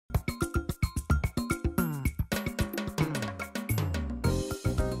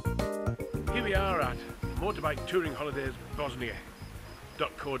Here we are at MotorBike Touring Holidays Bosnia.co.uk.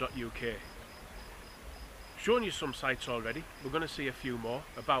 Shown you some sites already. We're going to see a few more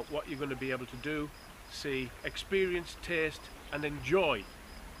about what you're going to be able to do, see, experience, taste and enjoy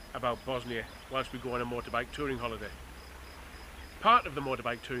about Bosnia whilst we go on a motorbike touring holiday. Part of the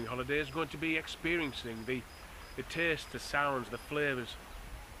motorbike touring holiday is going to be experiencing the taste, the sounds, the flavours,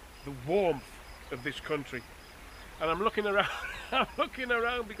 the warmth of this country. And I'm looking around, I'm looking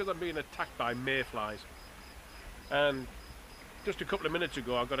around because I'm being attacked by mayflies. And just a couple of minutes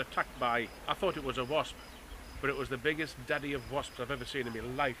ago I got attacked by, I thought it was a wasp, but it was the biggest daddy of wasps I've ever seen in my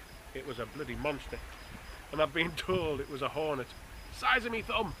life. It was a bloody monster. And I've been told it was a hornet. Size of me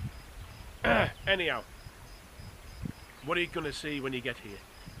thumb. Anyhow, what are you going to see when you get here?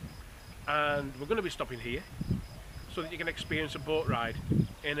 And we're going to be stopping here so that you can experience a boat ride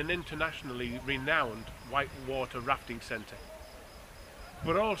in an internationally renowned whitewater rafting centre.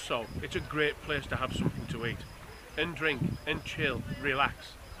 But also, it's a great place to have something to eat and drink and chill,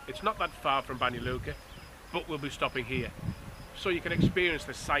 relax. It's not that far from Banja Luka, but we'll be stopping here so you can experience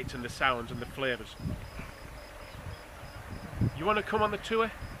the sights and the sounds and the flavours. You want to come on the tour?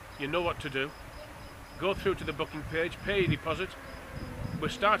 You know what to do. Go through to the booking page, pay your deposit. We're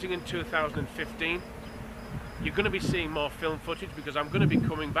starting in 2015. You're going to be seeing more film footage because I'm going to be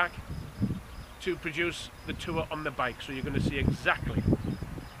coming back to produce the tour on the bike, so you're going to see exactly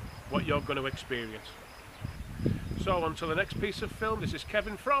what you're going to experience. So until the next piece of film, this is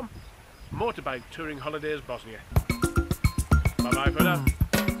Kevin from MotorBike Touring Holidays Bosnia. Bye bye for now.